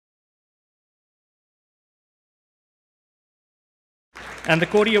And the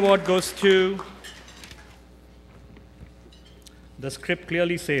Cody Award goes to, the script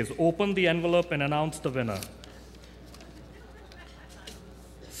clearly says, open the envelope and announce the winner.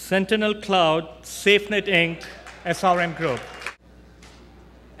 Sentinel Cloud, SafeNet Inc., SRM Group.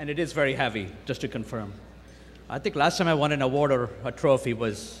 And it is very heavy, just to confirm. I think last time I won an award or a trophy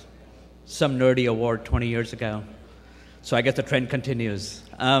was some nerdy award 20 years ago. So I guess the trend continues.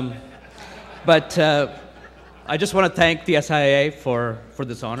 But I just want to thank the SIA for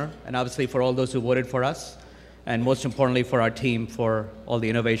this honor, and obviously for all those who voted for us, and most importantly for our team for all the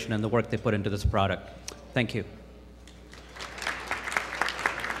innovation and the work they put into this product. Thank you.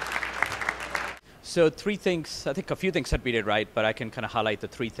 So three things, I think a few things that we did right, but I can kind of highlight the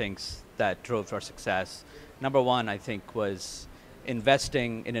three things that drove our success. Number one, I think, was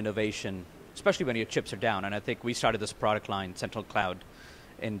investing in innovation, especially when your chips are down. And I think we started this product line, Sentinel Cloud,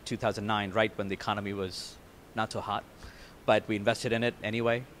 in 2009, right when the economy was not so hot. But we invested in it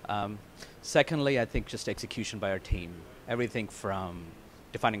anyway. Secondly, I think just execution by our team. Everything from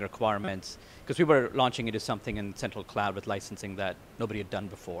defining requirements, because we were launching into something in Sentinel Cloud with licensing that nobody had done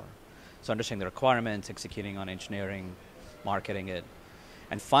before. So understanding the requirements, executing on engineering, marketing it.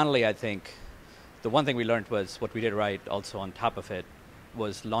 And finally, I think the one thing we learned was what we did right also on top of it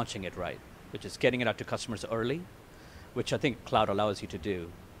was launching it right, which is getting it out to customers early, which I think cloud allows you to do.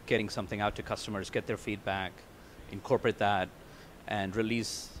 Getting something out to customers, get their feedback, incorporate that, and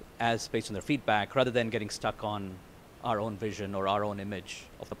release as based on their feedback rather than getting stuck on our own vision or our own image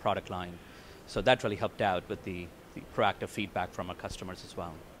of the product line. So that really helped out with the proactive feedback from our customers as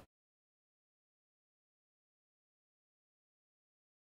well.